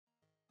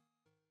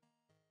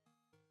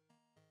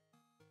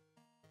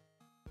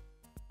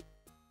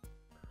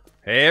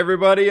Hey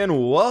everybody,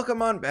 and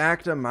welcome on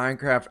back to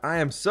Minecraft. I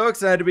am so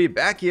excited to be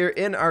back here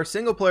in our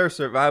single player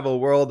survival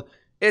world.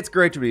 It's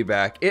great to be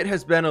back. It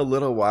has been a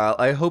little while.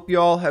 I hope you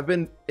all have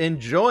been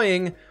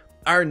enjoying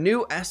our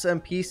new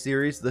SMP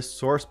series, the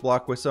Source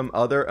Block, with some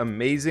other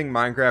amazing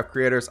Minecraft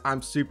creators.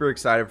 I'm super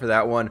excited for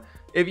that one.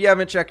 If you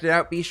haven't checked it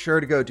out, be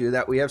sure to go do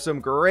that. We have some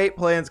great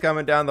plans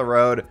coming down the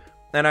road,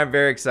 and I'm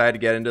very excited to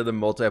get into the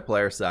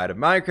multiplayer side of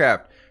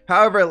Minecraft.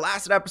 However,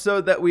 last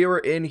episode that we were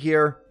in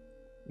here,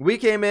 we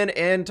came in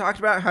and talked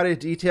about how to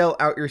detail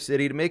out your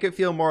city to make it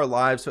feel more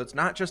alive, so it's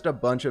not just a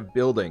bunch of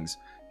buildings.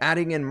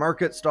 Adding in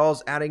market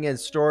stalls, adding in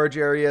storage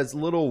areas,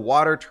 little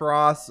water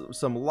troughs,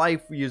 some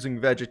life using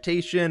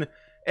vegetation,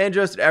 and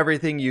just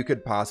everything you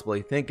could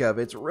possibly think of.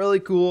 It's really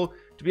cool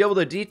to be able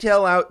to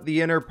detail out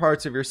the inner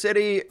parts of your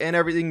city and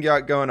everything you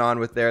got going on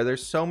with there.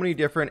 There's so many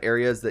different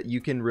areas that you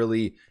can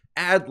really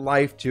add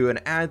life to and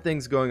add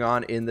things going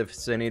on in the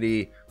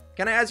vicinity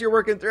kind of as you're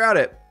working throughout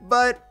it.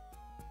 But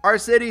our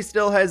city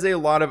still has a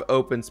lot of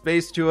open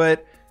space to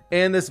it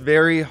and this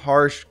very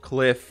harsh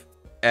cliff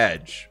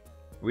edge.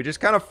 We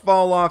just kind of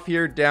fall off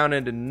here down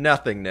into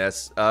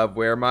nothingness of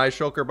where my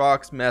shulker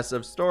box mess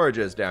of storage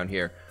is down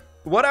here.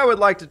 What I would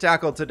like to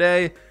tackle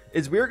today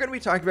is we're going to be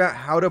talking about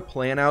how to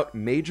plan out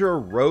major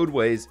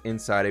roadways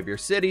inside of your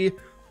city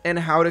and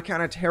how to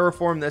kind of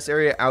terraform this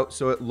area out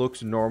so it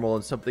looks normal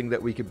and something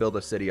that we could build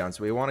a city on.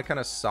 So we want to kind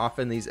of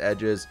soften these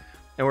edges,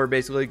 and we're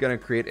basically going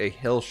to create a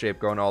hill shape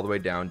going all the way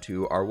down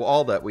to our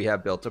wall that we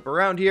have built up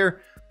around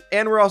here.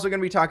 And we're also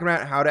going to be talking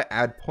about how to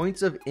add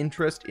points of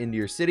interest into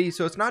your city,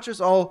 so it's not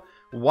just all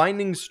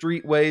winding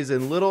streetways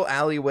and little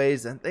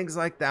alleyways and things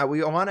like that.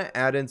 We want to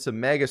add in some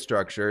mega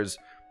structures.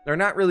 They're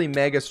not really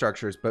mega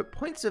structures, but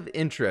points of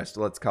interest,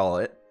 let's call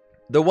it.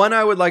 The one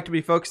I would like to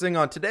be focusing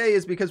on today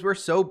is because we're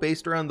so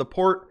based around the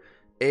port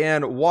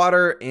and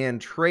water and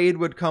trade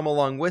would come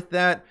along with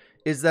that,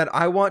 is that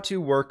I want to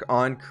work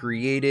on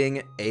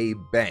creating a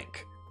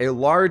bank, a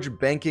large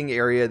banking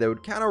area that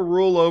would kind of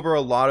rule over a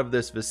lot of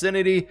this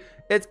vicinity.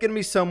 It's going to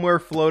be somewhere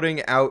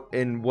floating out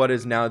in what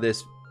is now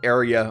this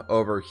area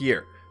over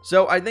here.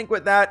 So I think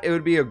with that, it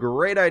would be a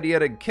great idea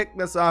to kick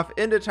this off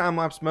into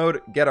time-lapse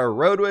mode, get our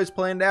roadways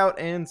planned out,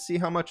 and see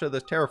how much of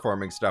the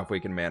terraforming stuff we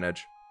can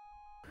manage.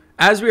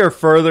 As we are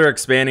further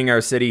expanding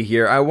our city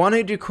here, I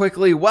wanted to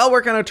quickly, while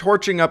we're kind of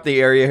torching up the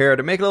area here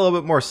to make it a little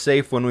bit more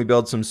safe when we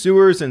build some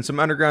sewers and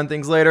some underground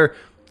things later,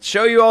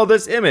 show you all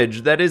this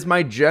image that is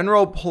my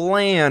general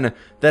plan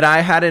that I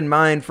had in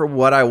mind for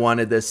what I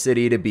wanted this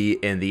city to be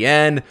in the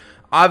end.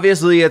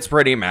 Obviously, it's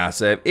pretty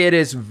massive. It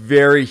is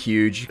very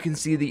huge. You can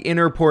see the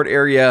inner port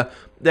area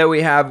that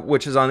we have,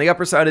 which is on the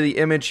upper side of the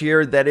image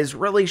here, that is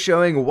really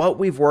showing what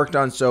we've worked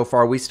on so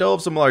far. We still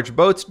have some large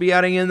boats to be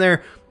adding in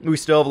there. We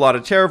still have a lot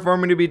of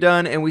terraforming to be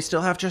done, and we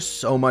still have just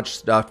so much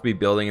stuff to be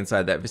building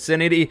inside that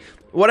vicinity.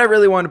 What I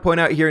really want to point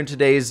out here in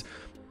today's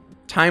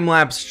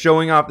time-lapse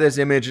showing off this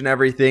image and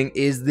everything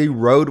is the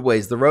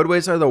roadways. The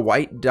roadways are the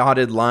white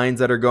dotted lines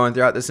that are going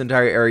throughout this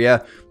entire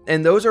area,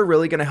 and those are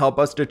really going to help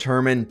us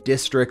determine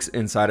districts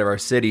inside of our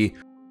city.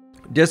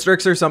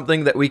 Districts are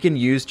something that we can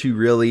use to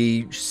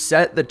really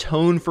set the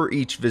tone for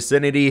each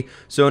vicinity.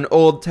 So an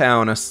old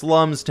town, a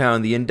slums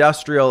town, the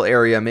industrial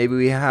area, maybe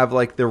we have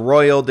like the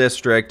royal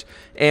district,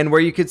 and where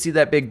you could see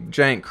that big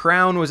giant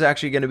crown was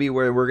actually going to be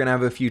where we're going to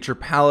have a future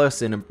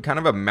palace in a kind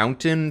of a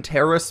mountain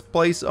terrace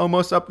place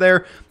almost up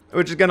there,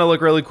 which is going to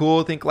look really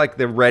cool. Think like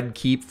the Red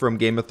Keep from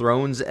Game of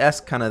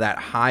Thrones-esque, kind of that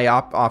high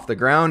up off the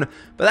ground.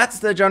 But that's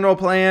the general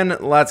plan.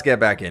 Let's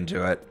get back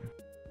into it.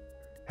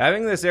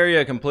 Having this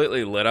area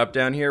completely lit up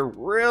down here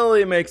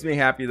really makes me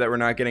happy that we're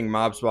not getting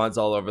mob spawns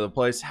all over the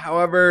place.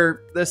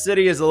 However, the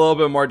city is a little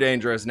bit more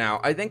dangerous now.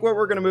 I think what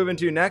we're going to move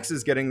into next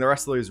is getting the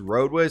rest of these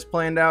roadways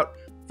planned out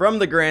from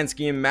the grand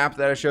scheme map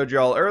that I showed you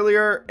all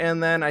earlier.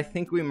 And then I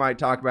think we might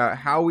talk about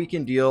how we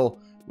can deal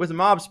with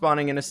mob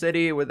spawning in a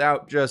city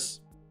without just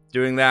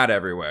doing that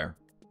everywhere.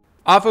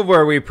 Off of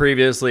where we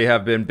previously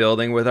have been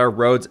building with our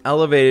roads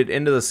elevated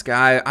into the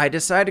sky, I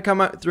decided to come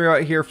out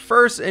throughout here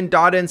first and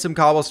dot in some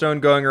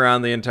cobblestone going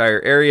around the entire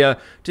area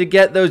to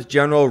get those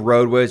general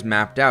roadways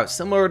mapped out,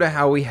 similar to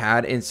how we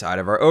had inside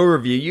of our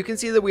overview. You can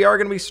see that we are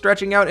going to be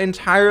stretching out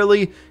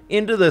entirely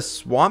into the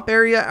swamp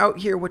area out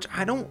here, which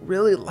I don't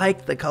really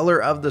like the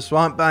color of the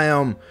swamp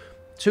biome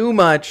too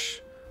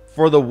much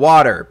for the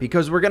water,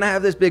 because we're going to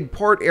have this big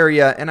port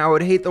area and I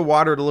would hate the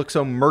water to look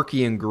so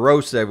murky and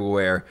gross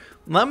everywhere.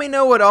 Let me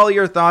know what all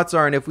your thoughts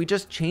are and if we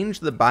just change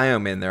the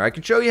biome in there. I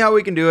can show you how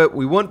we can do it.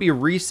 We wouldn't be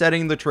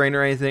resetting the terrain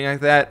or anything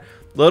like that.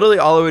 Literally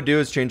all it would do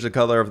is change the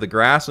color of the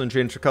grass and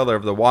change the color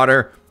of the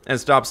water and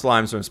stop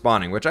slimes from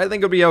spawning, which I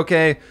think would be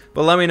okay.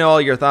 But let me know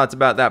all your thoughts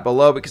about that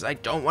below, because I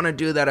don't want to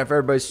do that if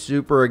everybody's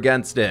super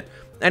against it.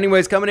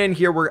 Anyways, coming in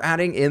here, we're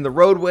adding in the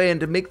roadway, and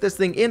to make this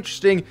thing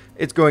interesting,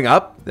 it's going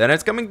up, then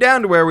it's coming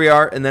down to where we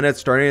are, and then it's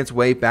starting its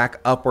way back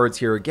upwards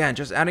here again,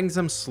 just adding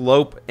some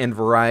slope and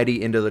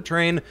variety into the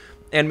terrain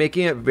and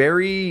making it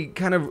very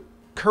kind of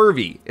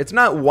curvy. It's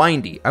not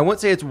windy. I won't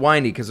say it's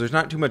windy because there's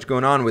not too much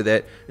going on with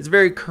it. It's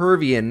very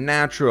curvy and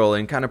natural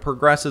and kind of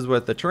progresses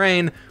with the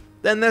terrain.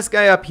 Then this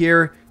guy up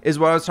here is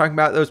what I was talking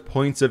about, those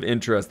points of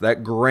interest,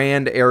 that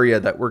grand area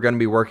that we're going to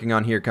be working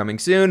on here coming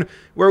soon,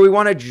 where we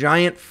want a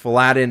giant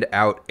flattened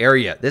out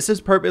area. This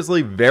is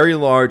purposely very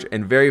large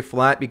and very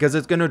flat because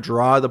it's going to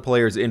draw the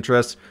player's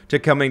interest to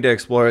coming to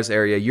explore this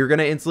area. You're going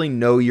to instantly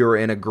know you're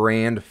in a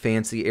grand,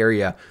 fancy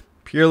area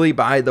purely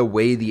by the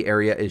way the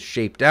area is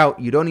shaped out.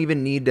 You don't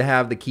even need to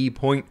have the key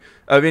point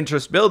of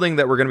interest building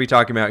that we're going to be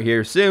talking about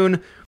here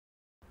soon.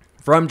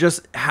 From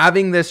just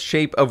having this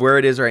shape of where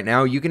it is right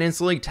now, you can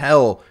instantly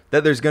tell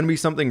that there's going to be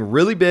something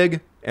really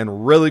big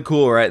and really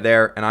cool right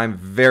there, and I'm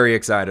very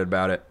excited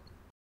about it.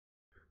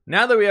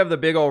 Now that we have the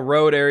big old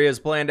road areas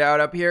planned out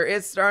up here,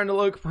 it's starting to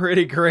look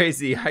pretty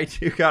crazy. I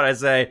do gotta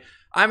say,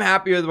 I'm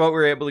happy with what we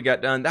were able to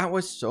get done. That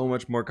was so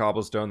much more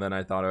cobblestone than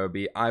I thought it would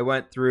be. I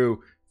went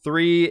through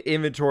 3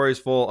 inventories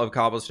full of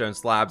cobblestone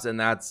slabs, and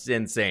that's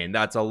insane.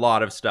 That's a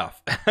lot of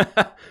stuff.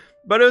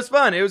 But it was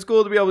fun. It was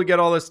cool to be able to get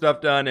all this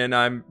stuff done, and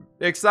I'm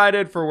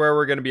excited for where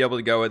we're going to be able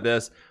to go with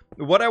this.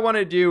 What I want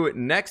to do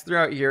next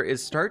throughout here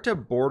is start to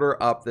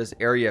border up this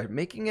area,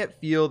 making it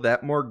feel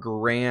that more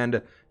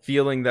grand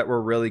feeling that we're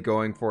really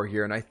going for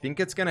here. And I think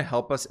it's going to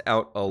help us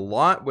out a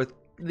lot with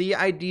the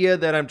idea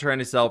that I'm trying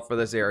to sell for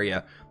this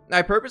area.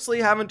 I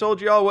purposely haven't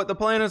told you all what the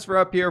plan is for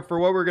up here for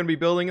what we're going to be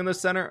building in the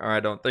center, or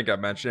I don't think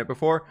I've mentioned it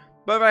before.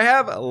 But if I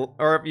have,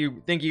 or if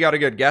you think you got a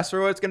good guess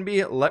for what it's going to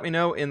be, let me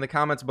know in the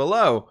comments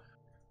below.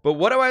 But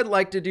what I'd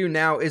like to do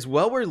now is,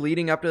 while we're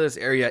leading up to this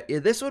area,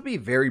 this would be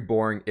very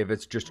boring if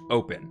it's just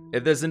open.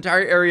 If this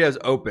entire area is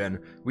open,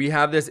 we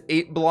have this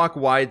 8-block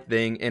wide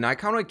thing, and I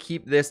kind of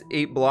keep this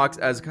 8 blocks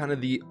as kind of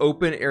the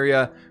open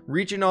area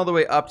reaching all the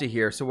way up to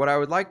here. So what I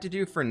would like to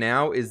do for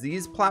now is,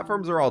 these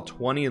platforms are all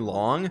 20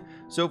 long.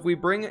 So if we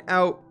bring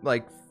out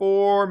like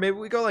 4, maybe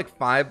we go like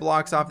 5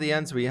 blocks off the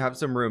end so we have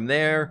some room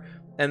there.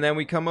 And then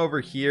we come over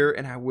here,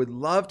 and I would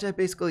love to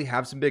basically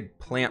have some big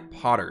plant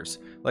potters,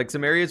 like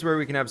some areas where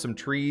we can have some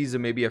trees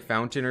and maybe a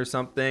fountain or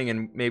something,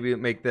 and maybe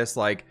make this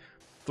like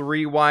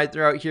 3 wide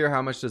throughout here.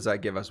 How much does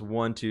that give us?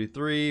 1, 2,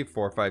 3,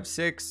 4, 5,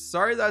 6.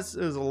 Sorry, that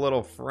is a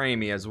little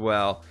framey as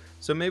well.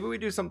 So maybe we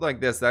do something like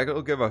this. That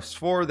will give us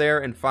 4 there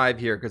and 5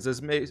 here, because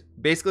this is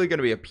basically going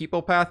to be a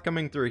people path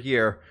coming through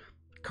here.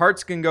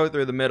 Carts can go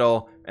through the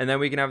middle, and then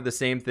we can have the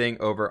same thing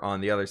over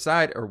on the other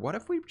side. Or what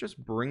if we just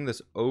bring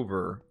this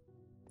over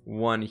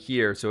one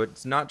here, so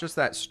it's not just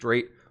that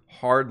straight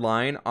hard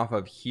line off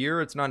of here.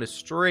 It's not a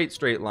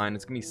straight line.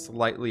 It's gonna be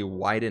slightly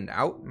widened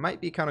out. Might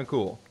be kind of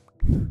cool.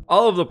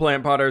 All of the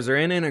plant potters are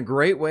in a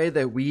great way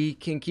that we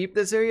can keep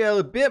this area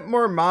a bit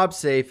more mob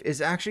safe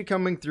is actually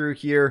coming through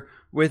here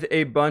with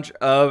a bunch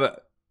of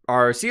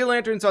our sea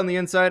lanterns on the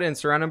inside and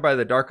surrounded by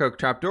the dark oak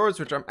trapdoors,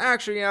 which I'm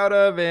actually out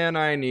of, and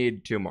I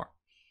need 2 more.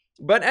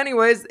 But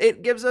anyways,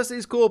 it gives us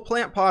these cool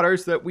plant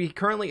potters that we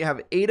currently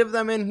have 8 of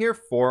them in here,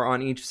 4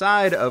 on each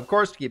side, of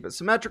course, to keep it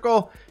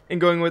symmetrical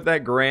and going with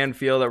that grand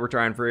feel that we're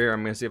trying for here.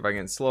 I'm going to see if I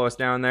can slow us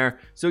down there.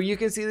 So you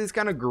can see these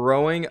kind of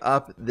growing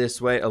up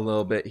this way a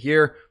little bit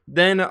here.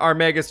 Then our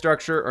mega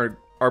structure, or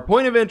our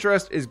point of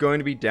interest, is going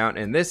to be down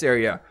in this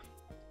area,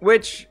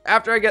 which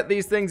after I get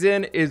these things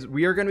in, is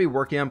we are going to be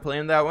working on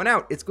planning that one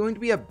out. It's going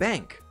to be a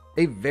bank,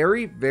 a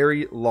very,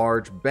 very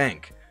large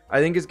bank. I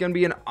think it's going to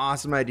be an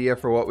awesome idea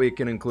for what we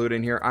can include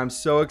in here. I'm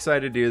so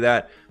excited to do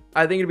that.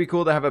 I think it'd be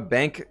cool to have a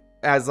bank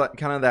as like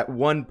kind of that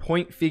one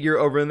point figure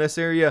over in this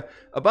area.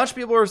 A bunch of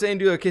people are saying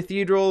do a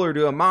cathedral or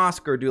do a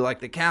mosque or do like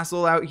the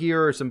castle out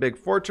here or some big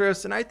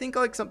fortress. And I think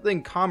like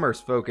something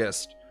commerce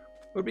focused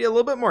would be a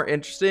little bit more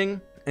interesting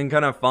and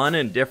kind of fun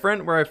and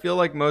different, where I feel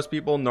like most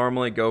people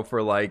normally go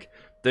for like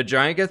the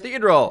giant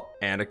cathedral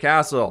and a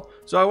castle.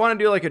 So I want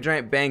to do like a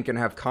giant bank and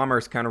have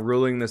commerce kind of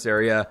ruling this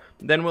area.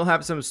 Then we'll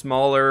have some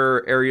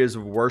smaller areas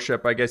of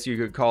worship, I guess you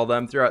could call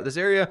them, throughout this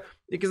area,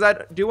 because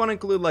I do want to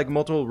include like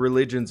multiple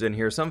religions in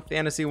here, some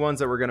fantasy ones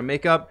that we're going to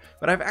make up.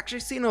 But I've actually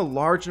seen a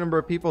large number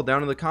of people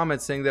down in the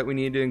comments saying that we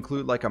need to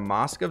include like a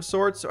mosque of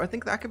sorts. So I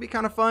think that could be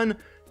kind of fun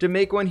to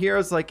make one here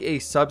as like a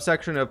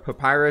subsection of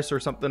papyrus or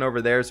something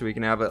over there, so we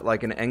can have it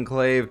like an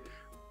enclave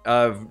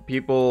of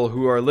people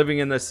who are living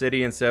in the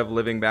city instead of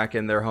living back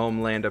in their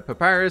homeland of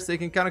papyrus. They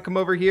can kind of come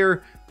over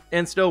here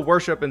and still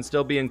worship and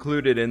still be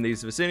included in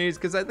these vicinities,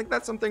 because I think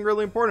that's something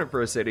really important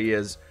for a city.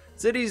 Is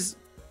cities,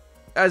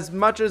 as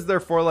much as they're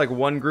for like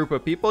one group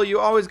of people,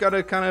 you always got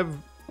to kind of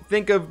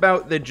think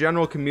about the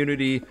general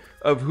community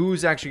of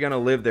who's actually going to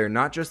live there,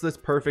 not just this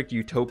perfect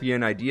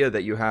utopian idea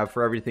that you have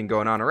for everything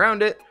going on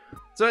around it.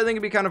 So I think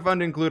it'd be kind of fun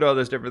to include all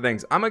those different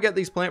things. I'm gonna get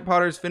these plant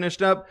potters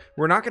finished up.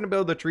 We're not going to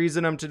build the trees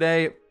in them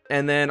today,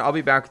 and then I'll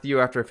be back with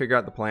you after I figure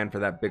out the plan for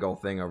that big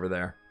old thing over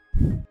there.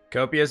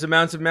 Copious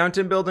amounts of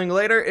mountain building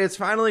later, it's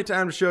finally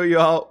time to show you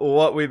all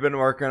what we've been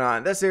working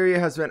on. This area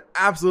has been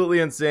absolutely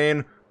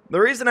insane. The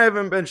reason I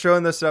haven't been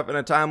showing this stuff in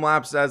a time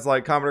lapse as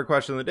like commenter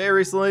question of the day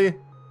recently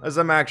is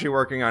I'm actually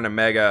working on a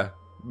mega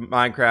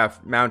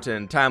Minecraft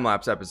mountain time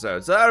lapse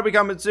episode. So that'll be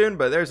coming soon,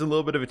 but there's a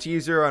little bit of a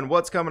teaser on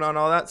what's coming on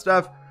all that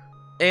stuff.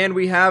 And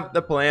we have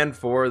the plan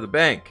for the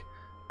bank.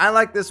 I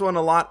like this one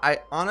a lot.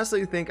 I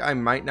honestly think I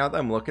might, now that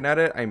I'm looking at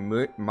it, I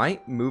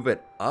might move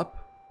it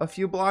up a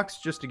few blocks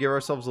just to give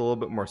ourselves a little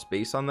bit more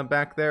space on the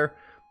back there.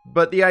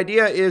 But the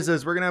idea is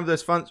we're going to have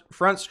this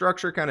front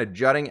structure kind of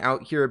jutting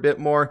out here a bit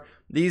more.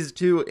 These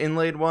two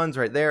inlaid ones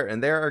right there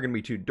and there are going to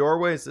be two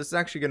doorways. This is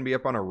actually going to be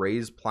up on a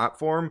raised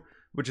platform,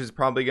 which is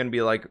probably going to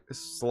be like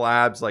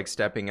slabs, like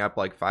stepping up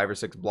like 5 or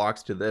 6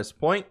 blocks to this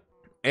point.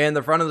 And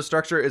the front of the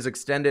structure is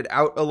extended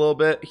out a little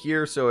bit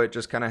here, so it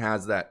just kind of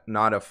has that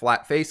not a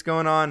flat face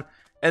going on.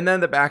 And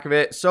then the back of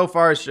it, so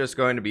far, it's just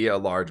going to be a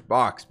large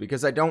box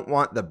because I don't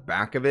want the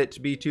back of it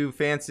to be too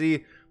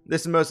fancy.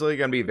 This is mostly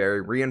going to be very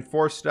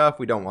reinforced stuff.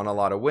 We don't want a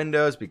lot of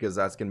windows because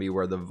that's going to be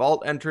where the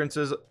vault entrance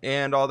is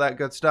and all that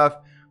good stuff.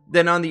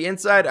 Then on the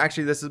inside,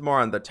 actually, this is more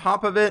on the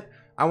top of it.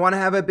 I want to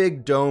have a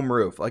big dome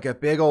roof, like a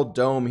big old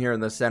dome here in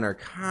the center,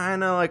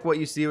 kind of like what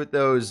you see with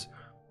those.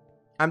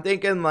 I'm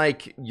thinking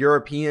like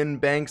European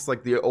banks,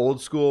 like the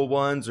old school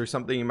ones or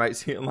something you might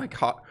see in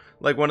like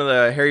one of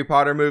the Harry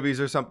Potter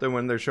movies or something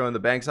when they're showing the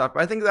banks off.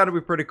 I think that'll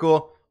be pretty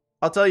cool.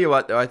 I'll tell you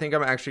what though, I think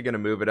I'm actually going to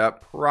move it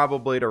up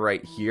probably to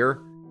right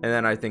here. And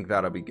then I think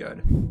that'll be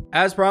good.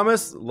 As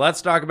promised,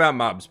 let's talk about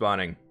mob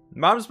spawning.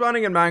 Mob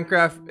spawning in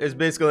Minecraft is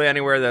basically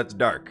anywhere that's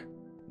dark.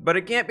 But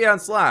it can't be on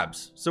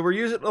slabs. So we're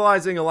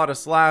utilizing a lot of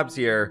slabs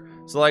here.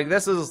 So like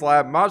this is a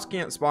slab, mobs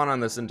can't spawn on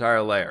this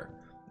entire layer.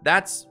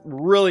 That's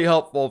really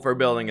helpful for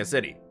building a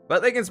city,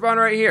 but they can spawn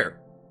right here.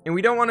 And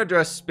we don't want to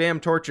just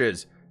spam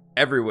torches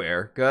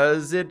everywhere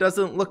because it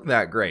doesn't look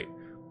that great.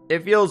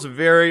 It feels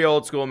very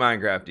old school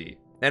Minecraft-y,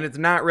 and it's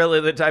not really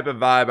the type of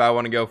vibe I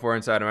want to go for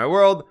inside of my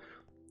world.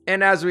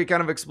 And as we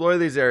kind of explore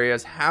these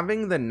areas,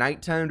 having the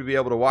nighttime to be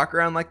able to walk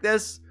around like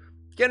this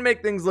can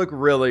make things look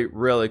really,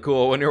 really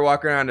cool when you're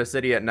walking around a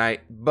city at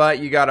night, but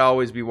you got to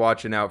always be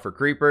watching out for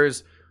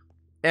creepers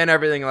and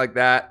everything like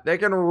that. They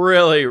can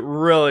really,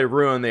 really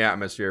ruin the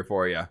atmosphere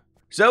for you.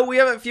 So we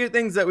have a few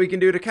things that we can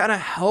do to kind of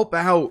help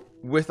out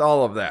with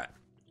all of that.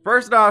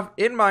 First off,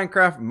 in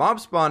Minecraft, mob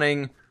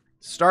spawning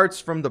starts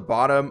from the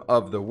bottom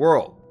of the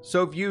world.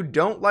 So if you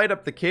don't light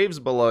up the caves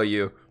below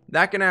you,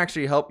 that can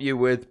actually help you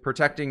with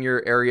protecting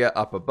your area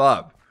up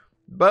above.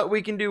 But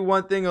we can do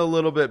one thing a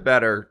little bit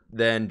better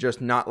than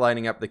just not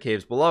lighting up the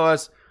caves below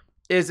us,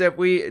 is if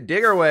we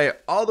dig our way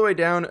all the way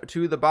down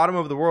to the bottom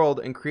of the world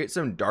and create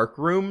some dark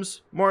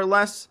rooms, more or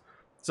less,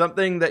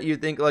 something that you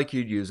think like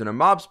you'd use in a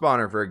mob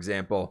spawner, for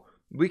example,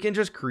 we can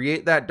just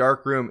create that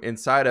dark room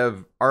inside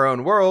of our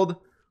own world,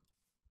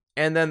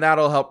 and then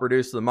that'll help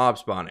reduce the mob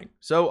spawning.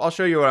 So I'll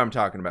show you what I'm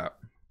talking about.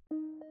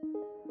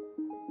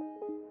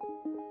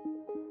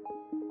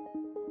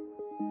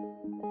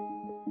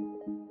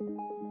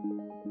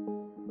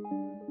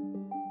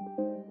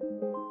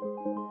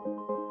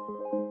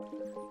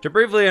 To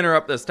briefly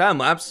interrupt this time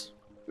lapse,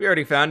 we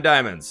already found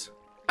diamonds.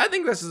 I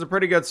think this is a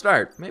pretty good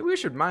start. Maybe we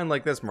should mine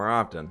like this more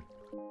often.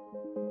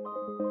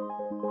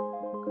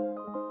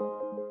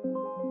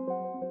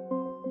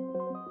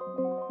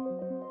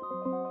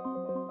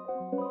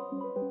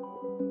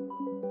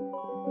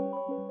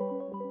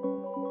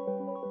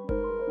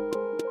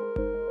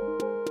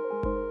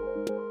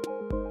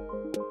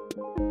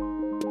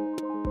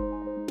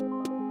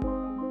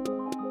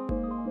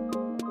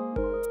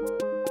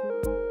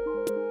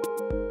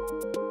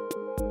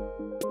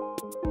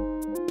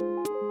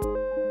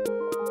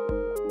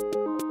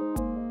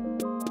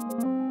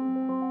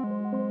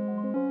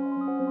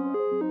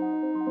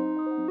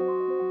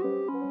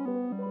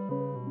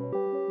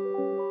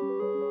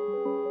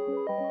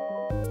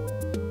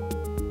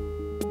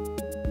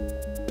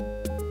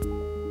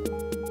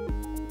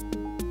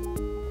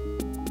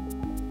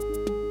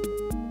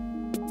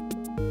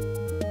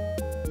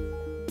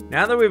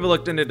 Now that we've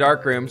looked into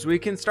dark rooms, we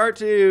can start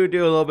to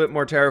do a little bit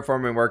more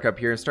terraforming work up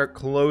here and start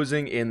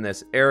closing in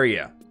this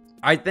area.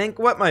 I think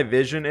what my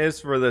vision is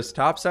for this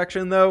top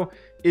section though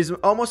is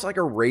almost like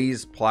a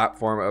raised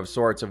platform of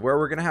sorts, of where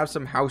we're going to have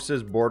some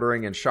houses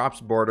bordering and shops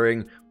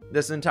bordering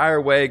this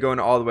entire way, going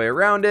all the way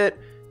around it,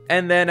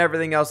 and then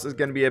everything else is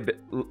going to be a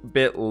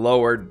bit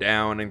lower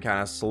down and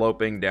kind of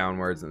sloping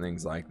downwards and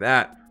things like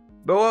that.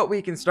 But what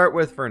we can start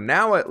with for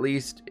now at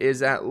least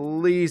is at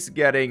least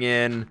getting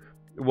in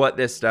what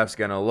this stuff's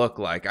gonna look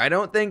like. I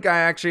don't think I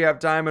actually have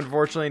time,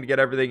 unfortunately, to get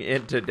everything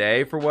in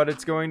today for what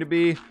it's going to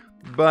be,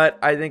 but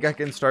I think I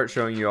can start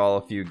showing you all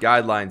a few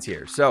guidelines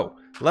here. So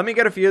let me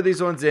get a few of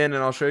these ones in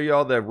and I'll show you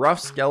all the rough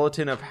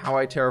skeleton of how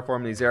I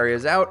terraform these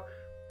areas out,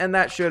 and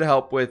that should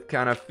help with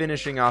kind of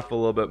finishing off a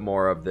little bit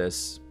more of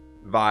this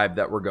vibe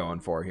that we're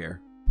going for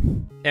here.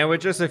 And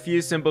with just a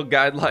few simple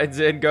guidelines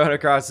in going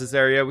across this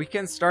area, we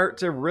can start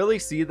to really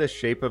see the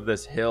shape of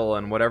this hill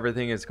and what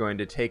everything is going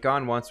to take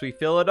on once we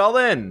fill it all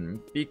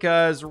in.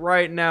 Because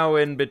right now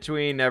in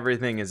between,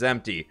 everything is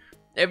empty.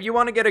 If you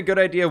want to get a good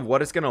idea of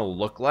what it's going to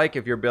look like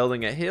if you're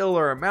building a hill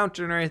or a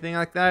mountain or anything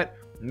like that,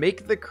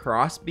 make the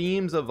cross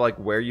beams of like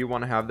where you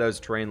want to have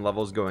those terrain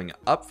levels going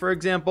up, for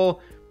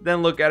example.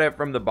 Then look at it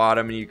from the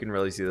bottom and you can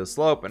really see the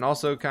slope. And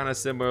also kind of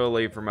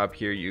similarly from up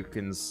here, you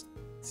can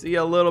see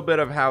a little bit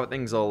of how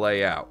things will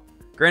lay out.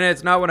 Granted,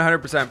 it's not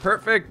 100%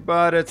 perfect,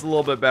 but it's a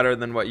little bit better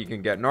than what you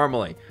can get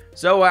normally.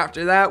 So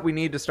after that, we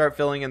need to start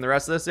filling in the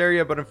rest of this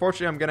area, but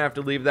unfortunately, I'm going to have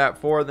to leave that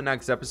for the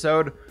next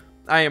episode.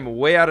 I am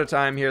way out of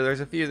time here.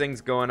 There's a few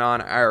things going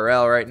on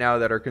IRL right now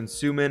that are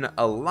consuming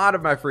a lot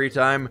of my free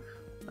time.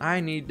 I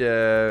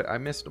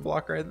missed a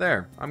block right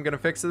there. I'm gonna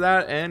fix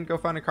that and go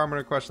find a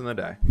commenter question of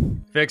the day.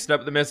 Fixed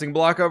up the missing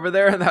block over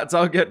there, and that's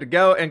all good to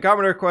go. And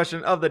commenter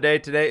question of the day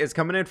today is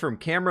coming in from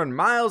Cameron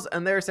Miles,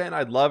 and they're saying,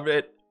 I'd love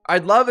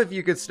if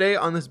you could stay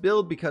on this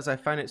build because I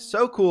find it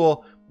so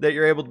cool that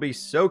you're able to be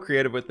so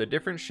creative with the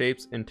different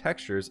shapes and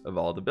textures of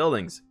all the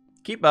buildings.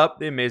 Keep up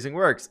the amazing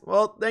works.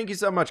 Well, thank you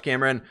so much,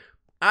 Cameron.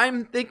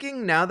 I'm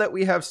thinking now that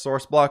we have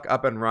Source Block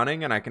up and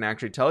running, and I can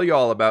actually tell you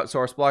all about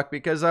Source Block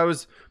because I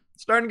was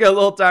starting to get a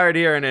little tired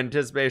here in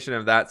anticipation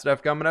of that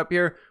stuff coming up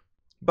here.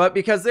 But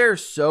because they're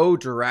so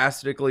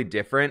drastically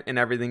different in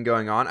everything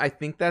going on, I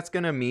think that's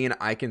going to mean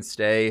I can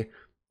stay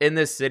in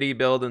this city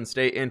build and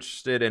stay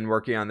interested in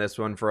working on this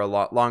one for a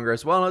lot longer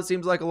as well. And it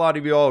seems like a lot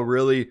of you all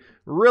really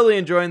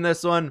enjoying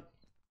this one.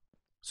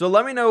 So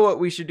let me know what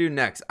we should do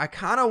next. I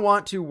kind of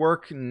want to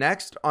work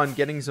next on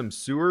getting some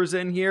sewers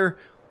in here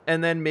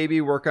and then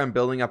maybe work on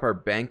building up our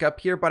bank up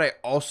here. But I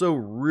also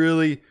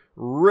really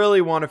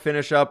want to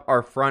finish up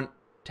our front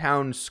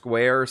town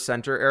square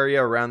center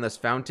area around this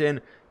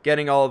fountain,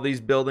 getting all of these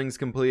buildings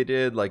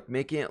completed, like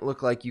making it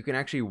look like you can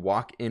actually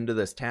walk into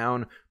this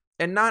town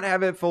and not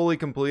have it fully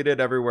completed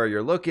everywhere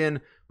you're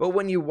looking. But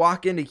when you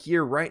walk into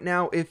here right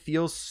now, it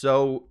feels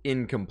so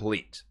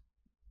incomplete.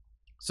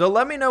 So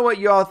let me know what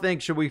you all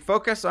think. Should we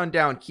focus on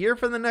down here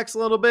for the next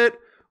little bit,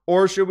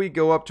 or should we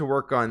go up to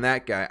work on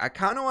that guy? I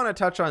kind of want to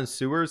touch on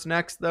sewers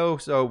next though,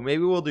 so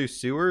maybe we'll do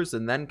sewers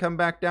and then come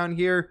back down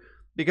here,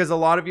 because a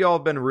lot of y'all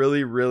have been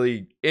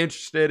really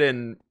interested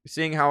in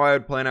seeing how I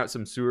would plan out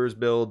some sewers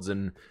builds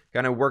and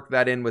kind of work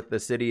that in with the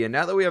city. And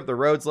now that we have the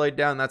roads laid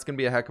down, that's going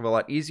to be a heck of a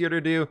lot easier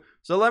to do.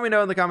 So let me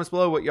know in the comments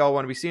below what y'all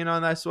want to be seeing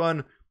on this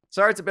one.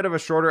 Sorry, it's a bit of a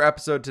shorter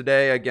episode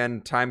today. Again,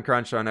 time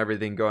crunch on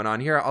everything going on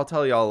here. I'll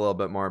tell y'all a little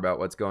bit more about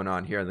what's going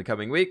on here in the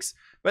coming weeks.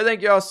 But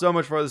thank y'all so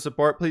much for the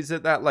support. Please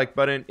hit that like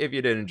button if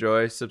you did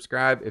enjoy.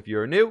 Subscribe if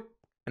you're new.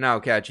 And I'll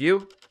catch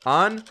you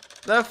on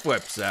the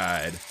flip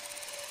side.